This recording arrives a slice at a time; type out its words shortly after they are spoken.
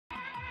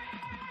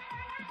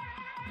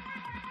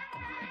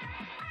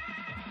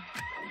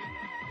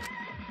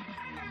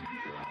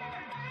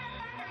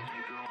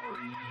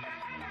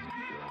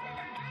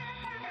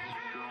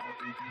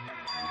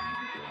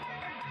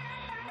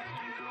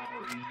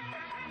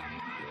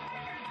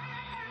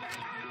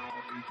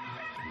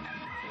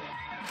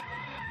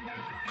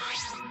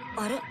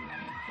あれ？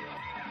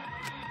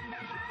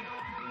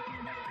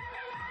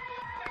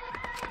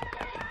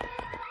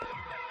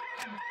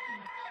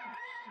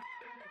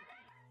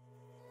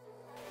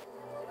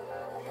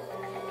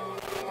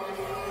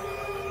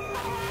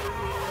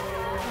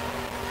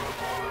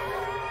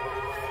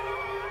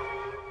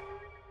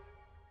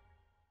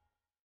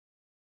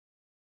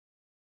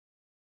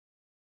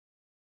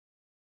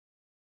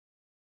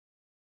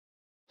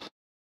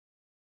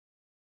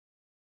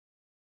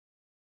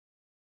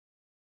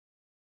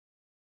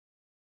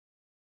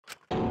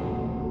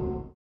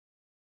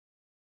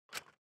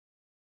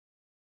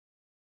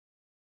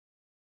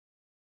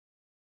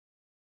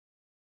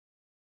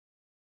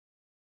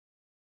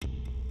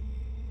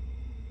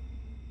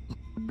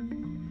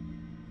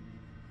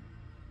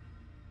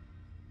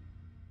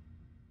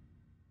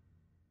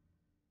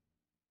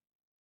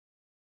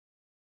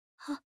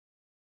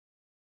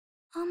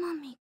天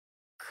海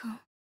くん。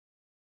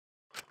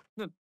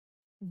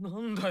な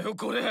んだよ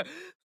これ、ど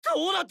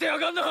うなってや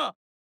がんだ。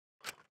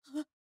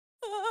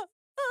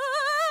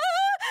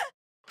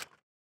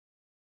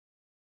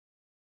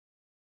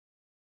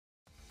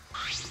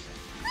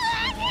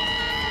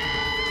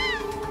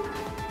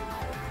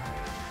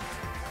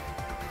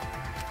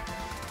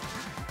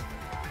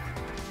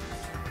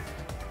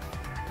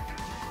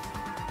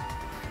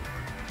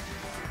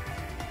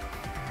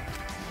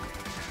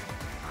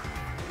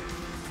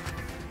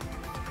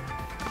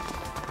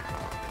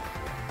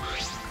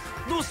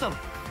どうしたの？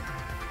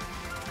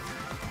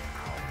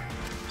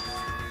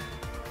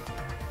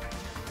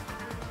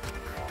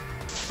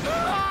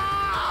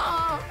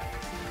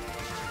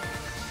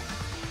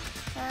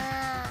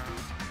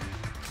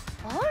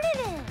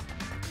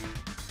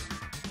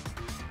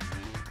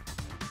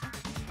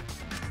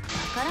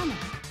からない。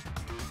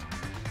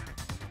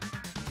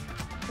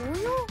およ。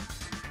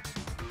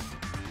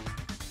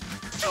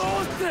ど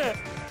うして？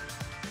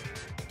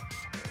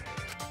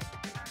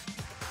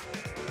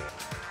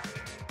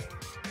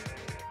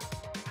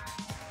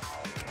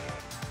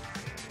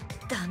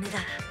ダメだ。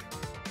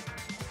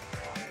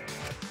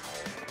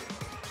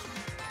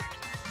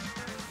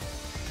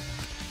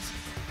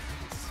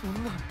そん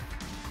な。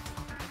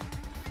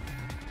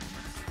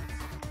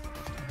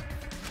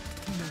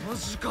マ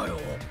ジかよ。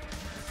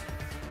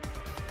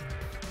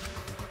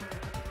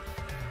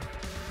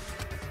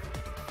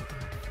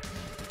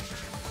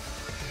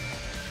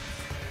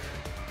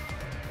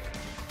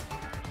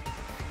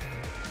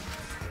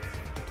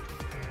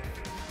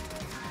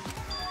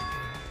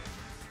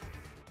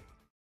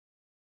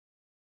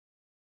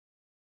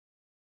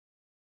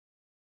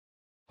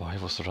Why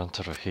was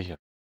Rantaro here?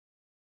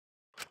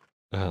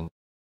 And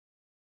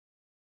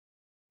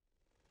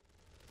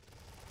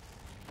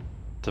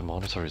the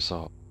monitor is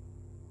up.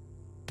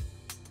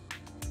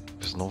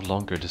 It's no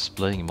longer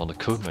displaying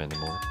Monokuma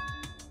anymore.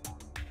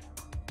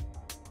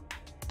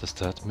 Does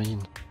that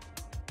mean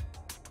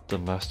the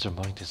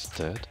mastermind is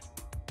dead?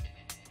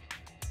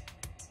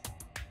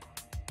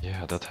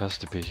 Yeah, that has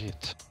to be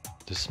it.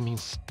 This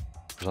means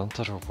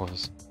Rantaro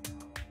was...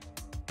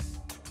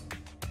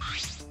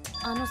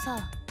 あの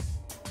さ。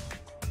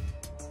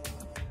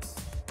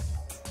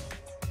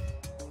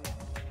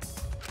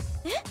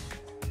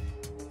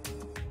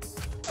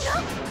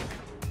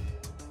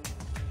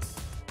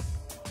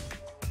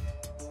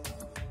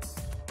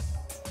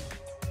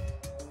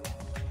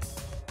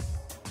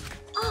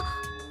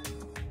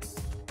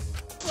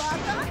わ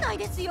かんない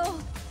ですよ。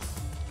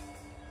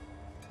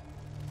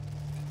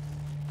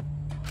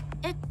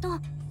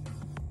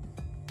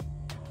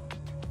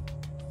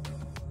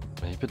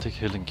Maybe the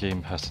killing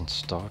game hasn't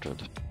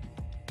started.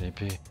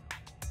 Maybe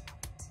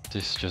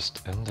this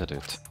just ended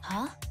it.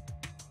 は？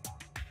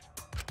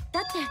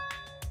だって。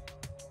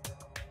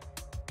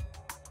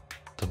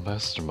The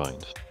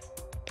mastermind.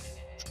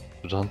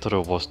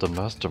 Rantaro was the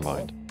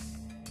mastermind.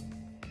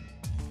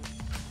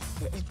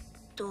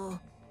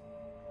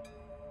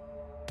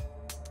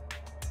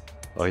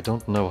 I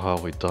don't know how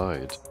he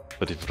died,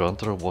 but if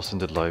Rantaro was in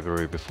the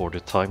library before the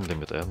time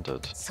limit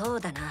ended, そう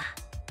だな。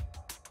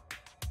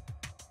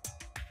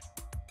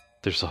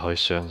there's a high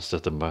chance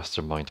that the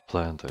mastermind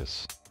planned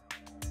this.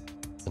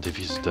 And if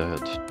he's dead...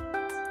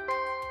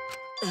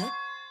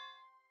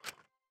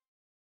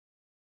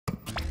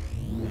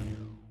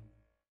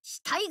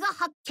 死体が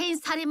発見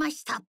されま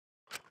した。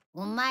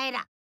お前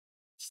ら、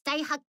死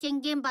体発見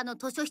現場の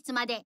図書室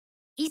まで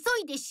急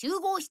いで集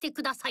合して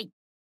ください。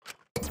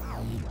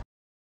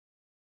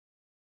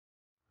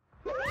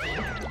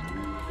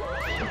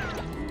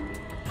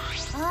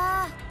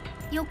あ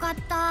あ、よかっ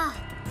た。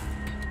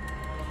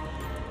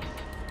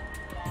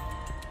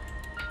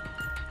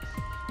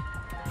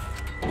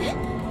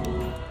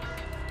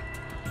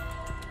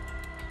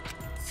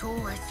そ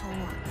うはそう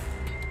は。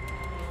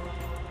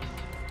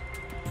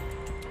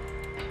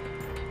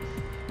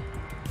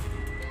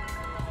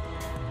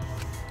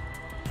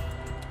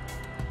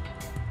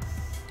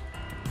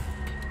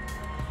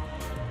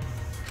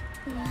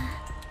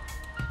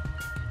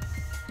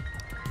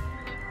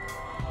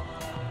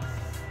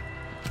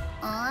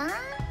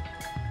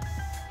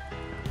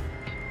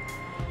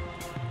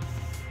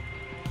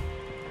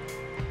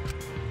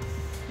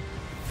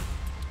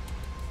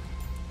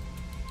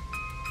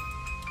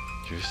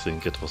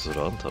think it was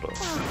Rantaro? バ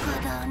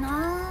カだ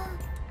な。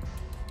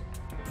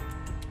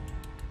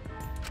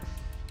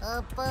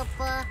うぷぷ。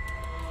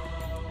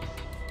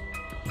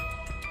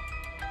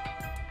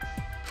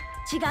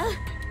違う。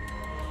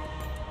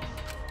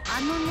あ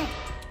のね。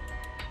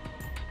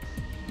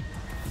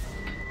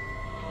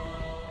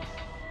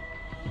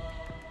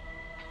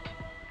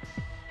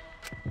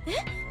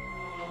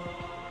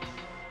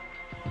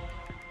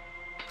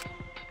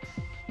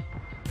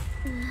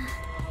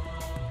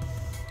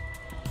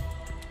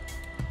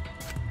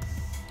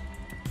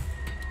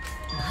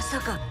まさ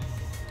か。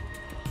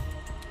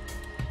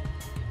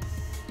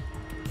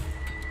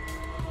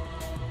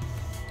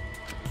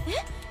い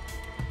や。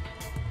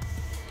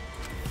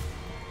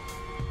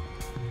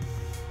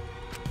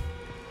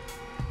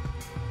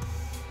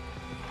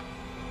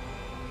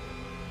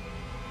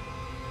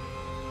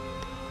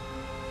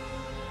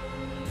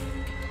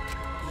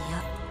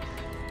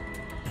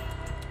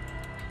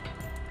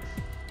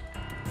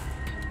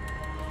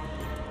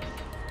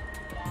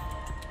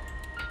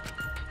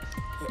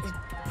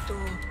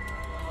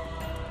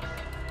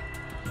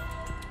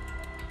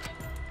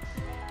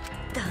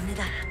ダメ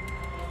だ。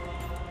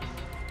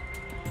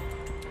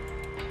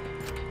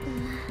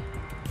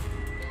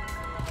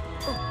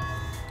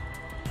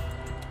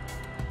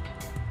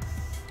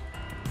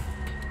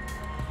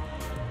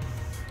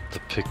The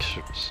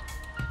pictures.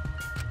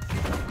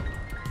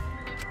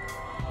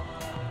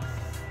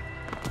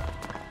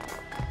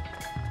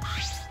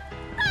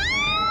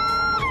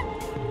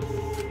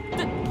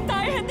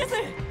 大変です。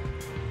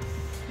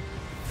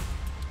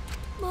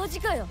マ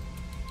ジかよ。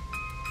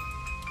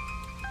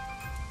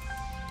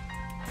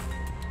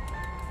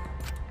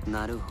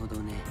なるほど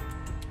ね。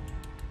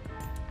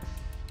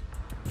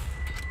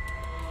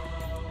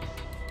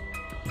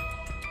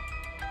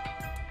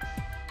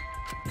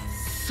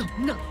そ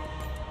んな。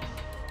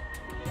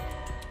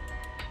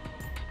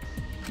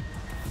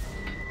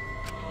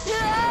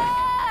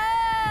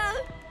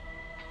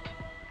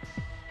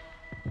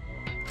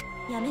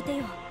やめて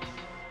よ。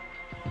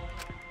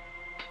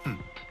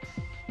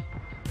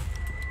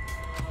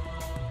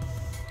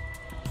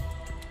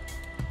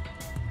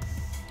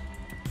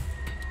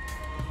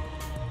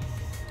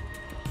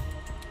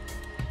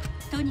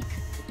とにかく。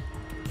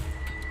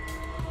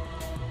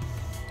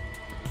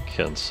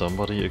 Can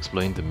somebody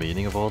explain the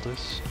meaning of all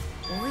this?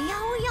 おや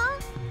おや。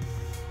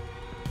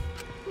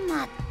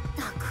まっ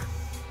たく。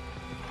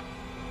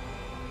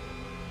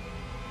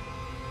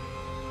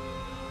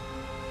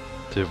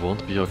 There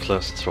won't be a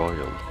class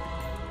trial,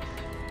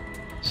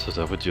 so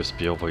that would just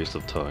be a waste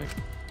of time.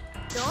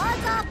 どうぞ。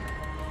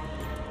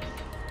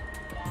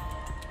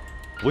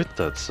 With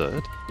that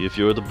said, if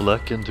you're the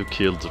Blackened who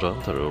killed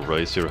Rantaro,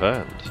 raise your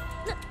hand.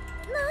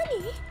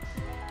 何？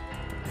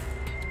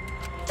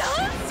どう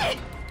し？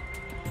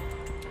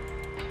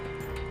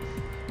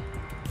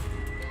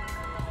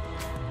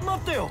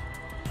待ってよ。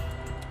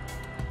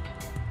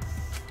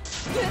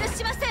許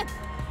しません。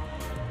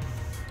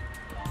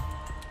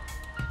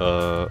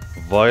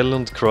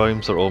Violent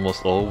crimes are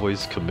almost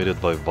always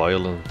committed by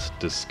violent,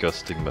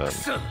 disgusting men.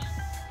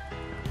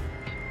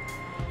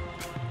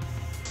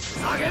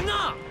 あげん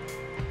な。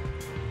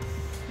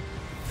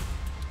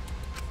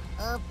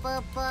う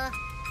ぷぷ。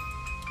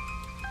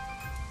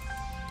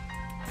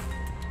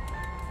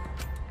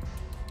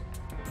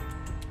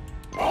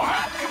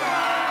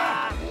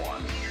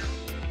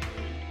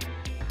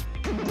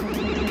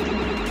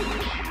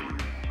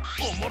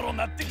おもろ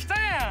なってきた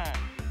やん。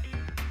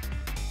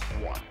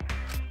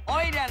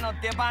オイラの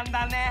出番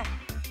だね。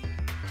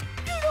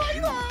広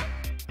いわ。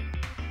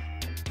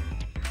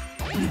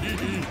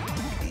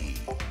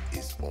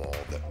 is all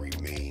that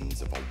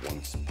remains of a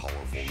once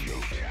powerful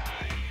nation.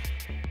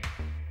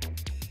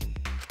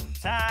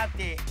 さ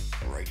て。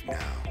 Right now,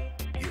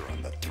 you're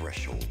on the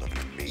threshold of an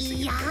amazing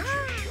Yeah.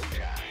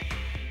 adventure.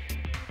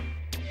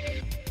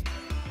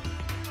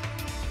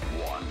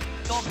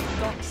 ドキ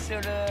ドキす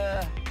る。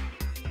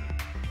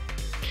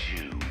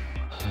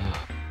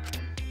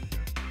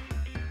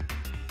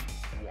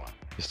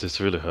 Is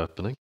this really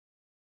happening?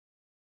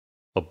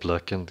 A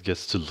Blackened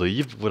gets to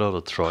leave without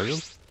a trial?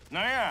 な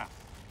んや。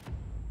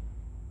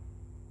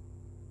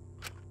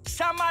貴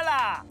様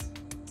ら。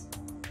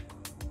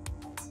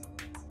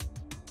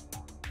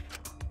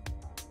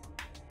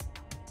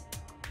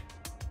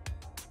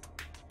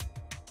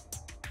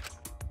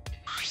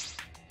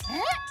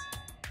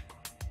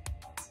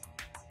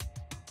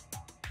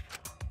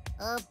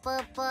 うぷ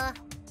ぷ。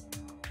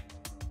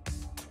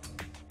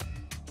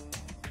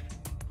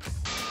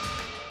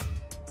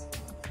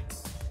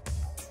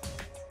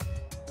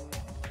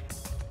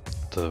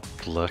 The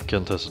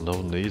Blackened has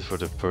no need for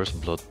the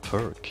first blood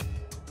perk.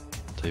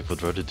 They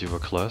would rather do a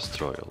class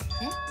trial.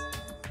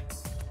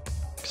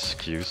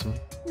 Excuse me?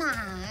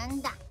 な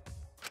んだ。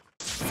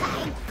最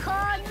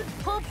高に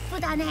ポッ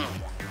プだね。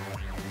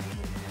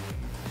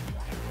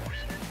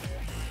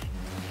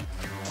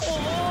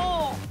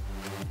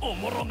おお。お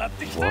もろなっ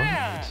てきた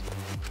や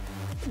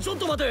ん。ちょっ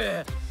と待て。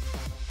え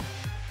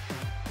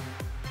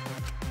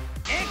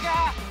え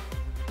か。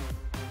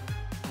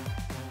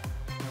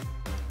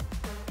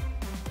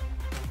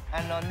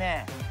あの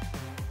ね。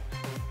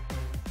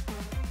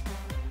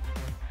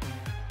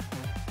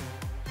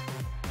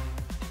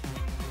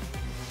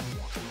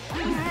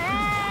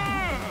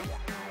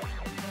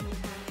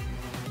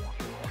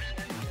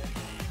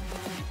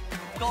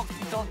ドキ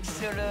ドキ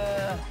する。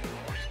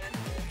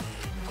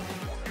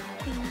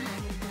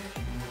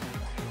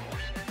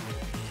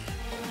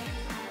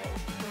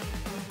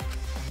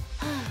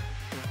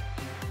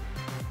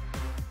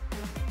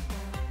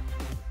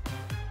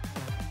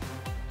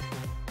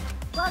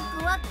ワ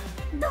クワク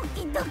ド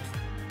キドキ。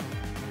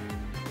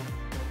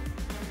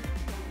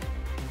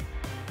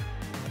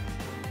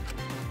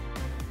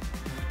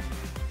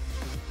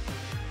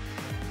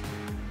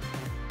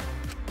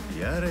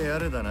やれや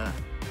れだな。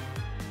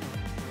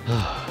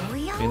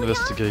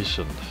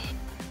Investigation.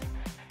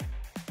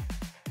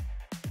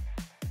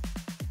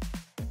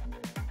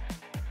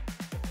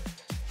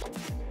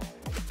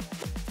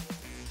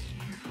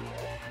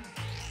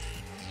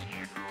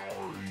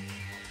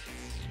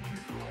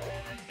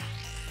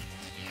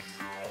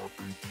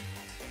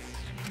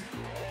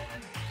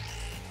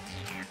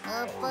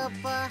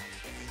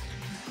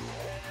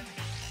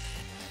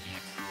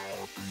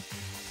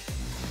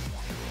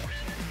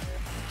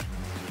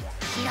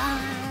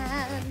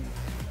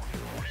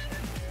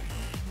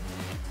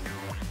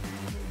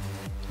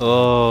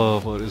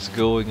 Oh, what is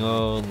going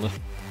on?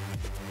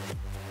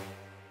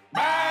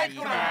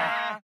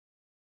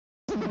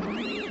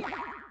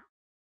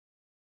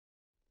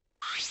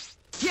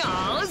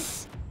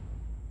 Yes!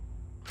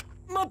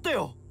 待って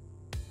よ。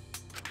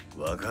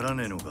わから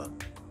ねえのか。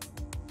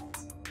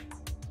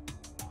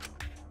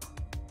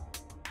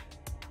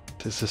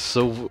This is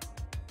so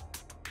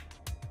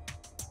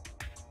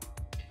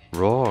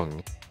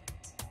wrong.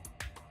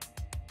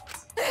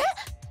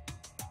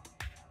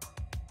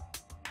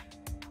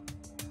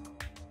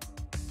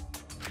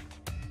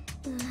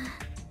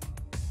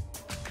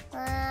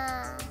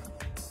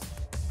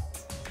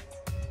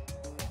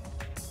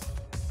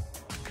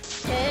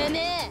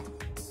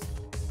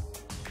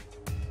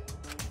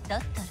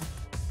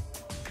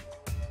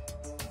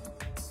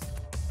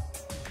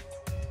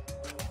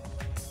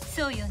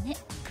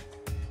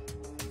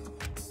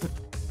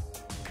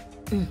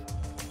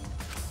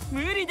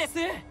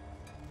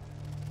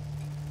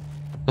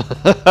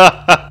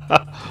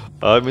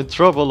 I'm in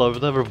trouble.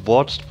 I've never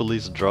watched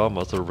police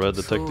dramas or read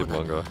detective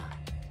manga.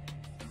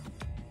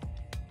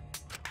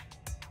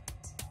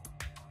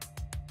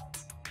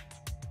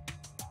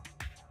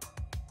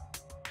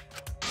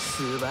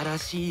 素晴ら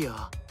しいよ。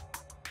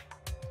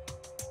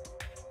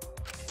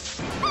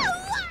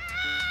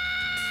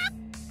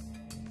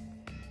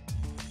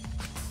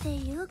って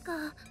いうか。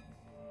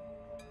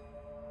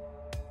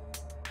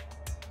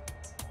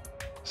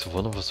So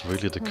one of us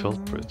really the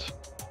culprit?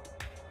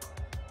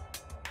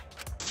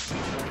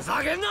 ふ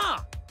ざけん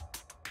な。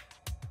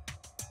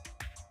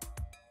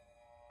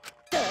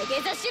土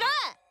下座しろ。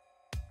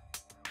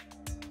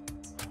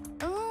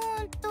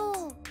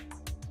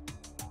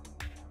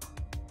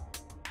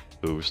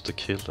Who's the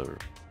killer?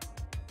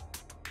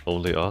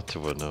 Only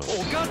Atua knows.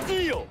 おか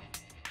しいよ。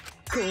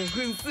興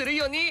奮する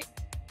よに。違う。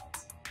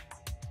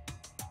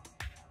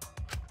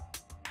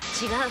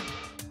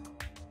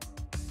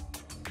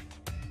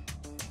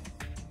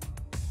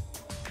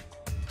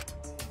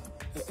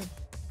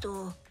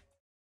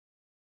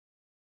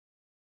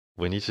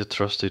We need to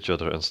trust each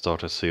other and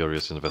start a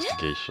serious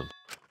investigation.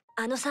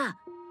 あのさ。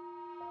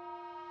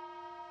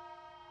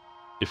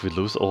If we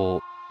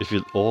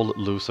all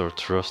lose our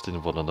trust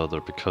in one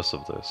another because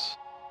of this,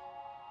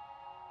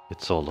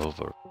 it's all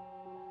over.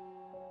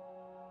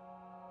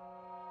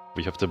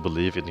 We have to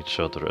believe in each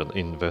other and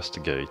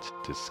investigate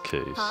this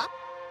case. Huh?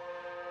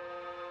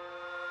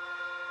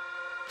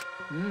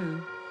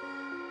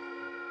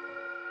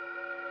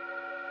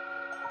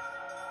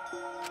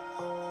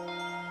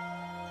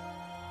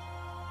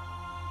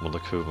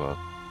 Monokuma,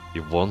 he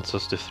wants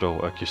us to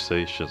throw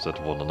accusations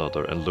at one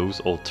another and lose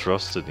all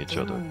trust in each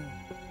other.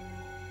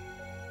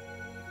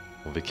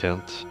 We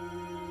can't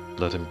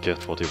let him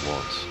get what he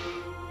wants.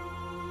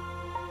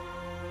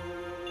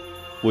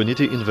 We need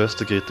to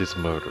investigate this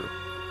murder,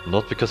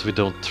 not because we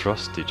don't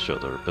trust each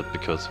other, but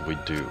because we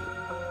do.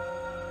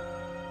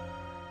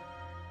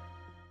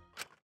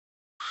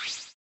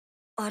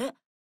 あれ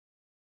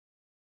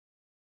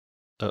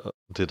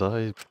Did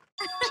I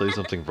say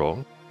something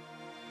wrong?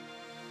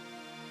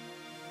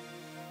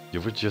 You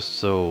were just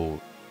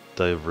so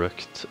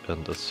direct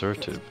and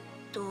assertive.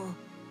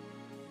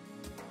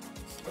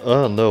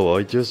 Ah, no,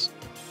 I just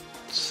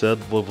said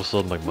what was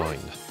on my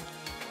mind.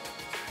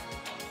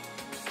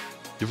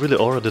 You really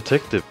are a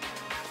detective.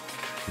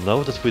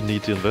 Now that we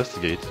need to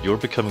investigate, you're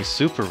becoming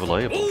super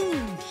reliable.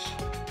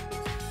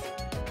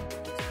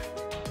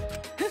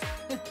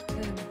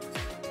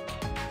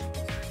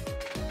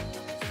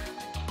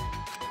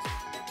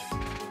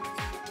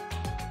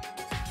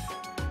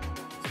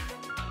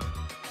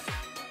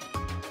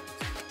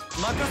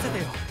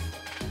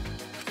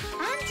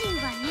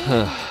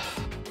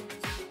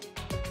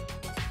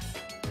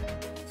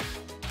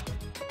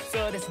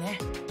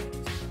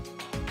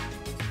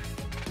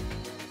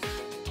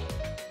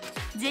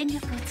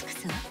 力を尽く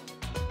すわ。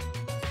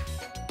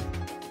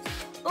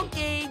オッケ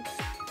ー。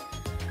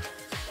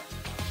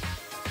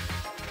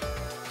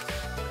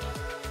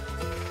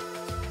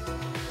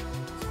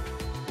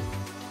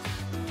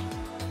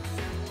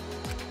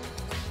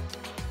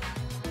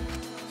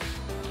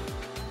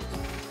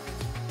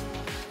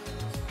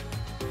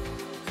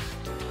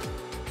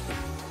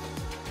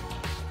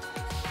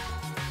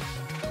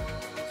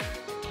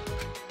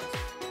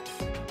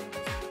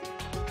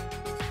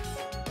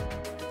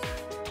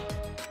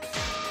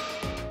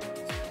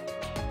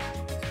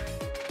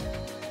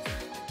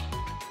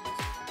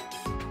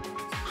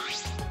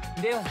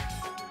では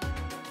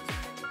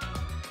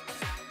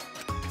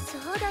そ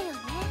うだよね。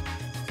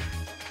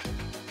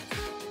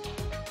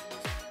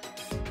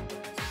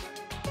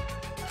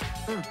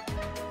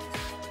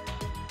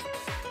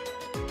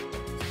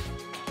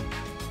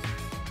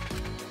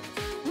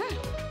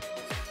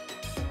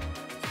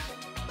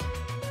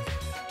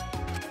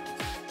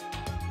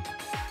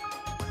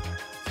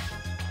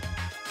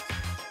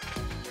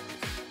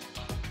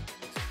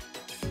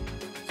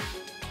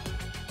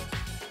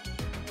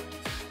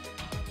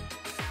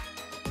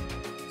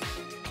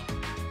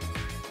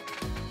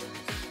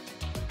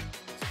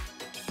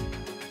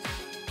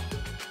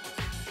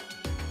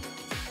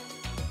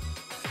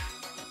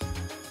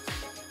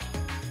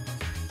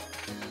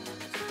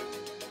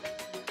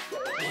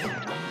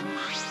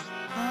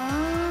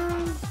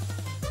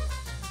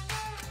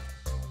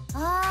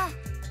あ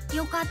あ、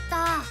よかっ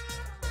た。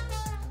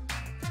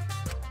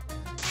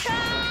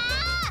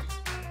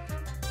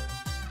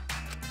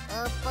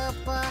うぷ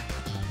ぷ。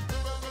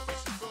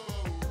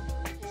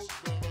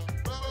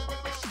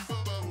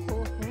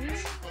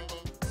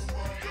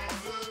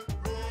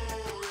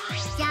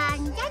じゃん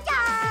じゃじ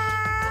ゃ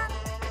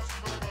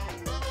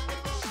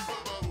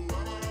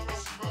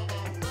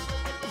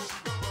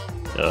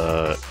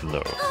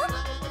No.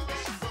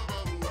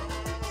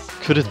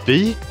 Could it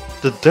be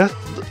the death?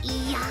 ーん。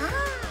いや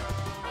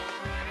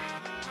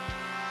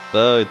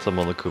It's a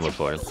Monokuma ー、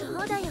 file. そ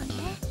うだよ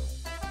ね。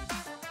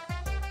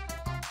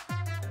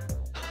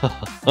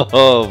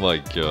Oh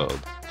my god.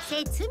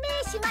 説明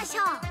しまし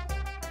ょ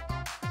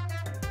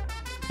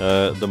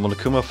う。The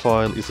Monokuma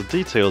file is a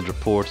detailed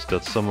report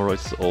that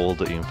summarizes all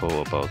the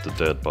info about the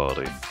dead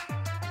body.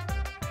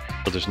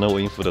 But there's no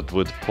info that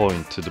would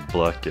point to the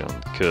black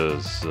end,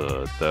 cause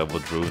that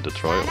would ruin the よ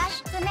ろ trials.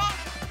 しくね。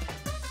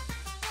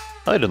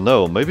 I don't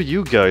know, maybe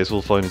you guys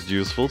will find it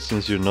useful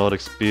since you're not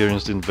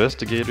experienced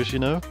investigators, you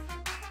know?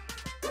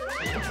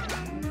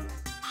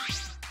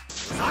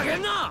 下げ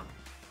んな。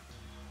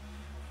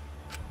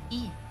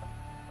いい。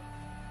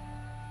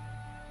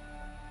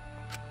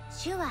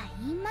主は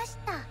言いまし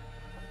た。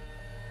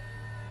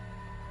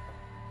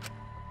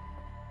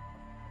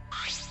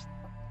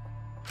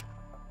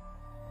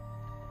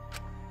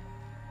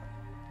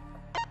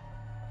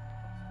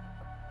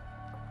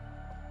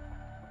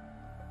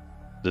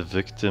The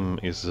victim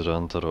is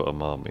Rantaro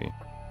Amami.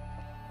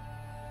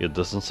 It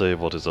doesn't say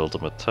what his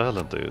ultimate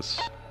talent is.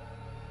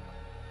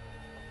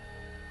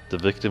 The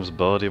victim's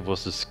body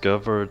was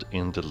discovered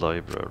in the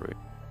library.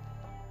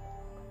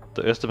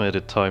 The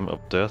estimated time of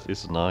death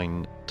is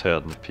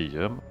 9:10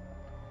 p.m.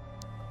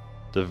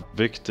 The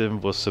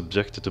victim was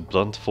subjected to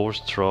blunt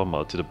force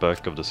trauma to the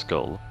back of the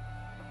skull,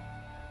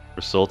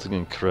 resulting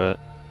in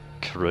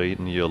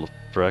cranial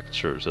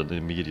fractures and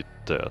immediate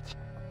death.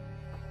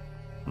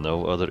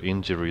 No other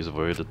injuries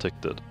were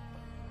detected.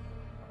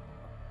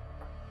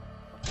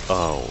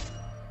 Ow.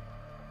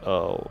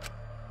 Ow.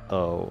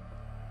 Ow.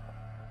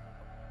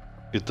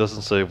 It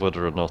doesn't say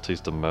whether or not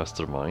he's the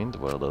mastermind,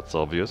 well that's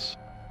obvious.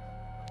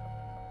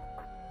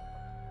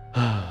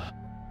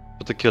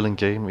 But the killing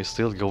game is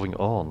still going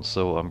on,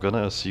 so I'm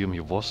gonna assume he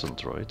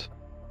wasn't, right?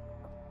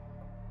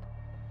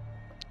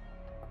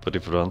 But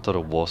if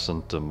Rantaro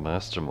wasn't the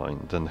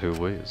mastermind, then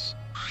who is?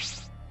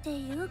 って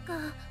いうか。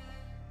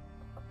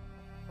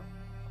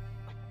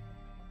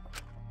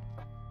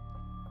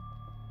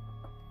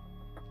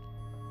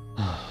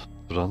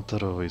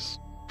Rantaro is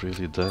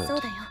really dead. そ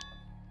うだよ。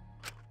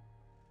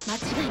間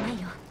違いな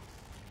いよ。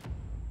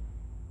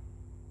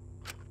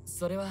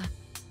それは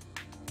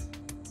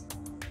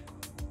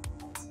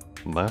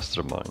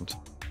Mastermind?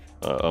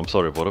 I'm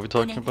sorry, what are we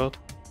talking about?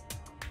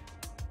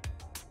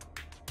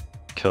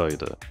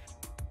 Kaide.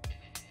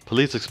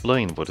 Please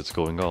explain what is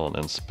going on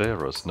and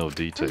spare us no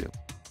detail.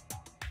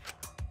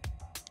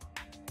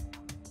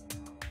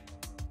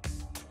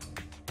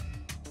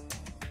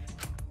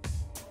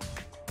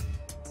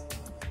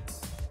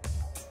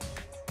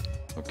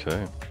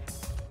 Okay.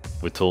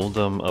 We told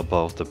them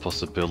about the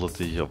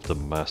possibility of the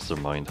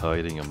mastermind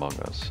hiding among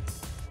us,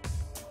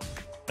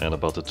 and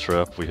about the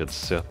trap we had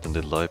set in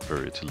the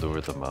library to lure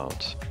them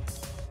out,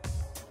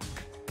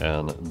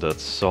 and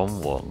that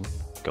someone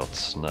got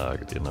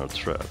snagged in our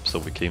trap, so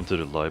we came to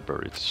the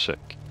library to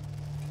check,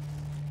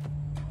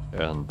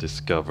 and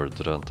discovered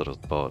Rantaro's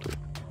body.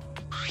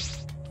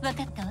 わ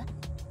かったわ。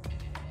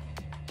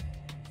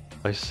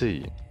 I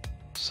see.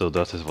 So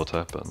that is what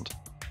happened.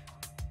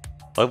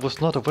 I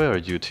was not aware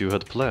you two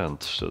had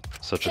planned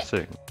such a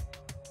thing.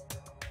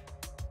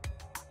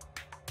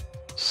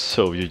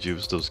 So you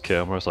use those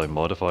cameras I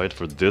modified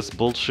for this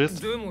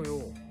bullshit? でも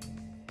よ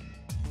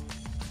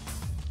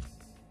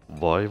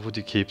Why would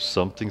you keep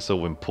something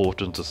so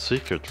important a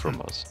secret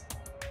from us?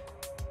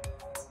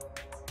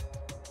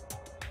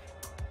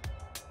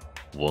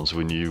 Once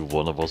we knew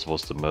one of us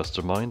was the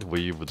mastermind,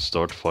 we would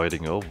start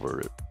fighting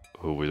over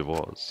who it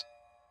was.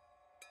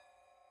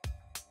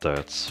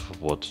 That's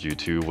what you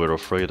two were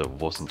afraid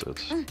of, wasn't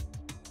it?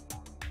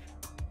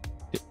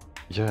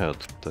 Yeah,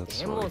 that's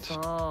でも right.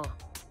 さ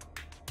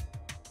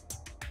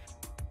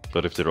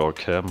But if there are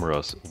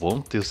cameras,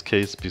 won't this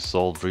case be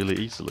solved really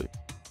easily?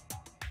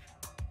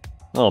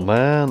 Oh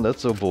man,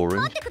 that's so boring.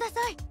 待ってくだ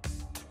さい。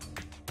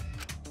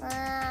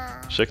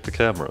Check the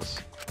cameras.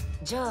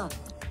 じゃあ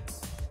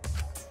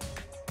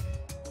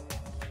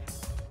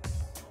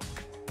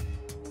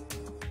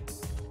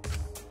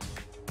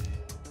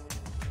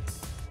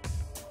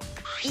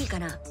いいか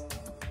な。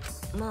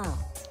まあ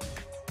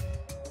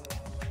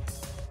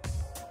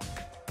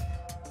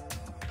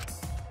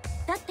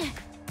だって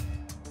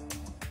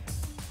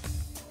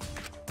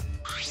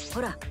ほ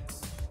ら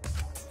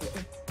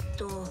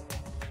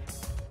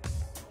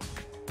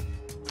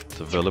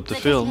Develop the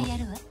私 film. がや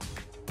るわ。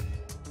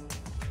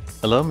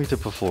 Allow me to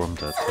perform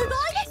that すごい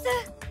task. です。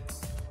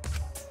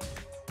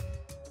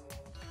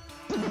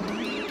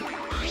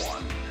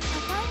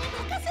パパに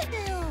任せて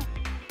よ。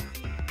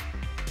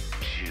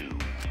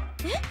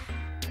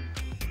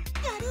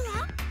やる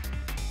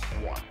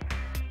わ。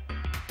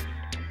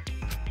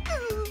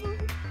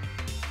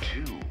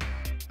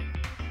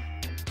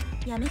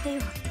やめて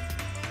よ。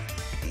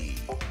 He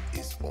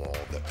is all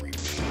that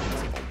remains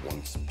of a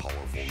once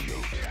powerful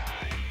note.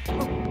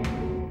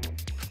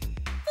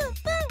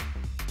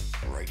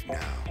 Right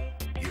now,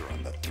 you're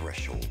on the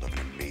threshold of an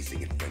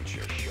amazing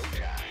adventure.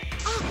 Showtime.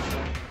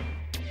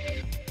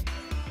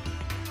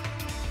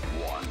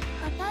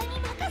 パパに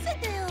任せ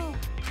てよ。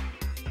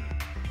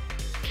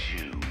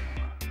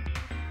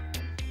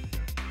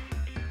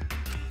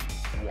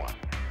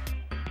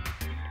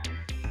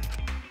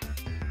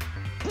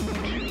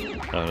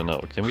 I don't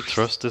know, can we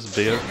trust this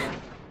bear?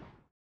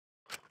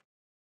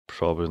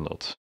 Probably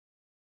not.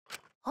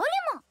 あれ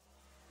も。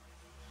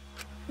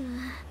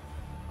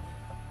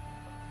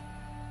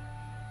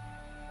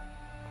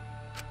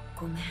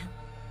ごめん。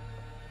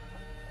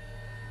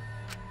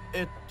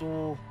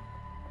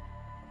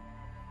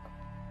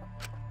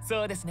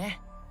そうですね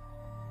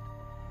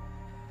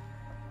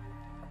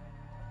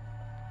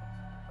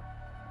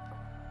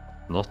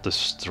Not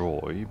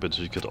destroy, but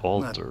you could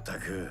alter. 全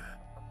く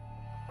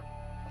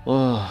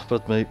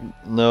But maybe...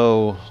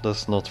 No,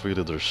 that's not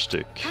really their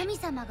shtick. 神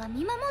様が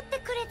見守って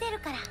くれてる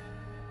から。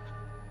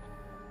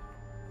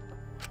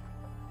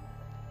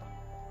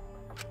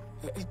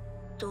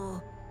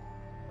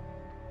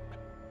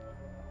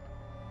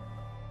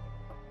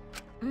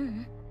う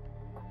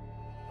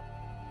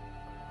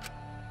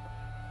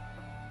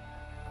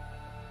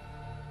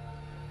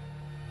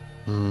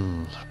う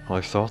ん。 I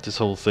thought this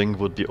whole thing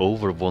would be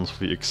over once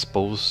we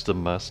exposed the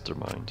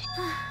mastermind.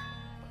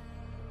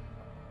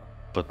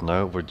 But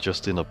now we're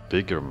just in a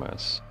bigger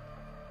mess.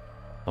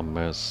 A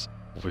mess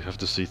we have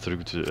to see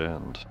through to the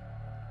end.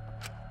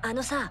 あ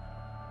のさ、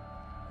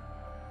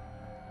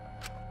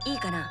いい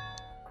かな。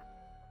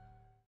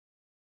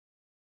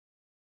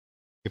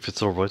 If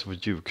it's alright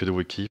with you, could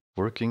we keep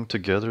working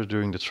together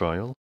during the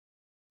trial?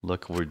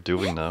 Like we're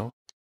doing now?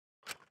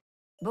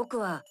 僕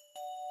は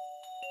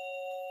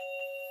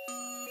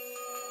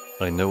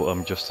I know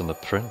I'm just an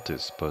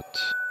apprentice, but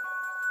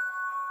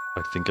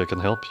I think I can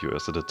help you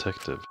as a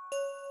detective.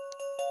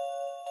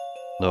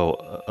 No,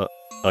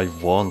 I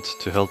want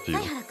to help you.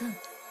 相原君。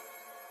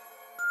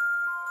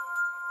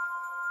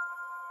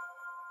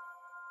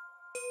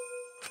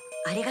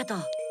ありがとう。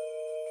っ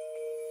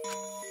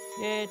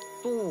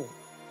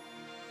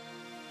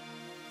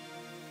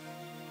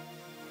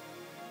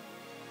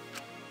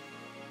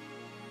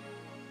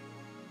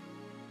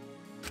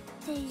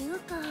ていう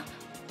か。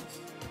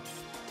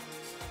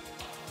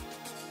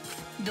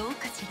どう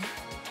かしら。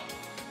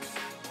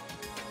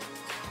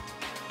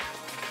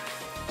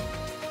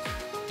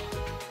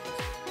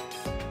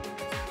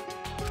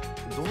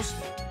 どうし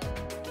て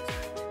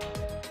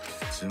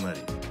つまり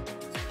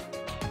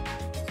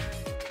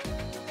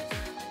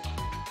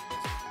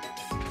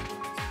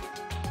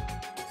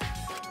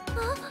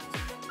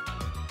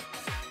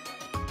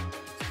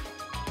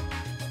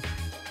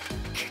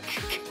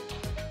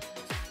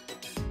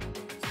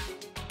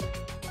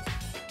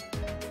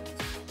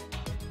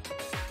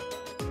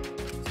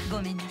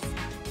ごめんなさい。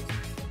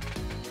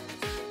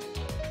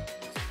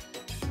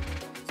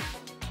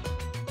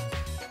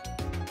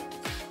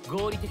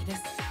合理的で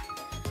す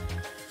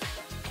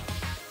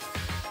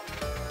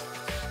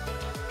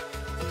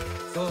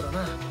そうだ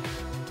な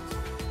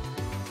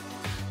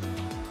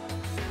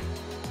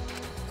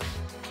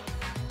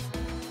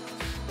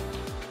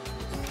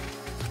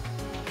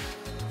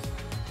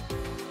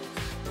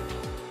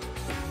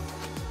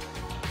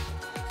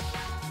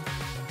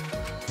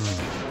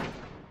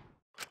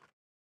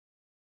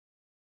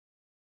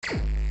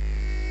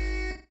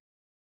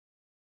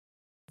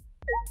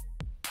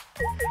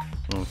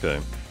Okay,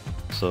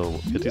 so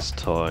it is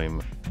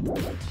time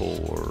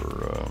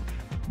for...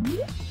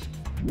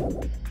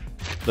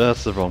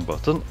 that's the wrong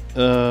button.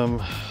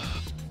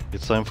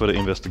 It's time for the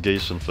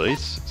investigation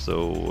phase,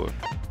 so...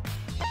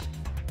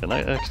 Can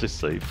I actually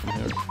save from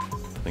here?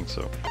 I think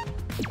so.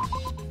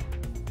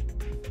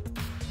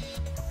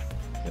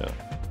 Yeah.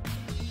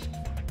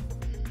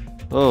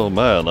 Oh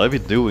man, I've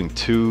been doing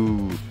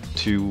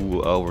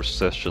two-hour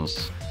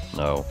sessions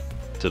now,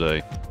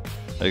 today.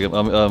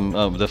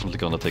 I'm definitely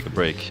gonna take a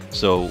break,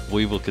 so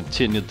we will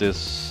continue this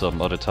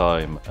some other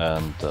time,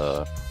 and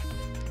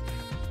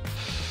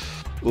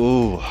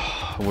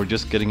we're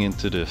just getting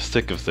into the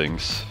thick of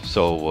things.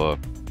 So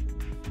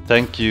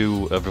thank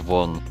you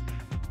everyone,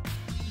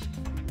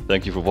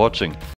 thank you for watching.